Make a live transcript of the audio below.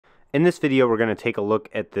In this video, we're going to take a look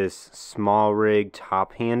at this Smallrig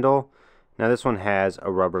top handle. Now this one has a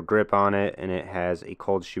rubber grip on it, and it has a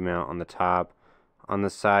cold shoe mount on the top. On the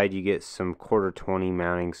side, you get some 1/4 20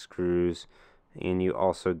 mounting screws, and you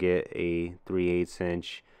also get a 3/8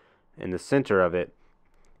 inch in the center of it.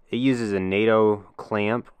 It uses a NATO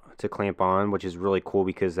clamp to clamp on, which is really cool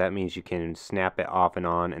because that means you can snap it off and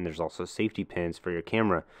on, and there's also safety pins for your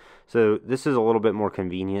camera. So this is a little bit more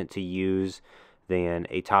convenient to use than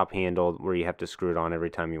a top handle where you have to screw it on every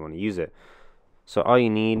time you want to use it. So all you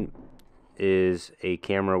need is a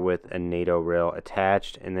camera with a NATO rail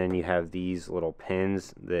attached, and then you have these little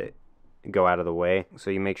pins that go out of the way. So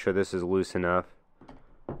you make sure this is loose enough,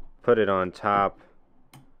 put it on top,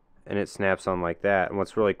 and it snaps on like that. And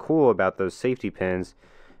what's really cool about those safety pins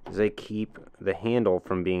is they keep the handle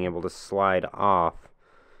from being able to slide off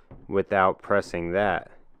without pressing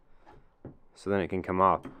that. So then it can come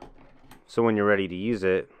off. So when you're ready to use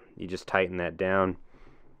it, you just tighten that down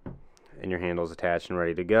and your handle's attached and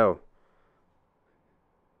ready to go.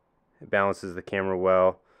 It balances the camera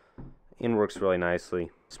well and works really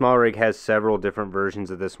nicely. Smallrig has several different versions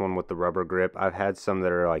of this one with the rubber grip. I've had some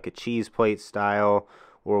that are like a cheese plate style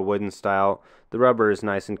or wooden style. The rubber is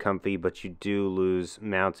nice and comfy, but you do lose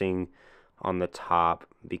mounting on the top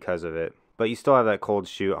because of it. But you still have that cold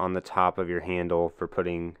shoe on the top of your handle for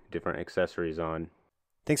putting different accessories on.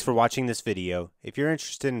 Thanks for watching this video. If you're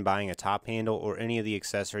interested in buying a top handle or any of the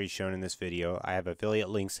accessories shown in this video, I have affiliate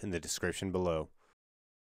links in the description below.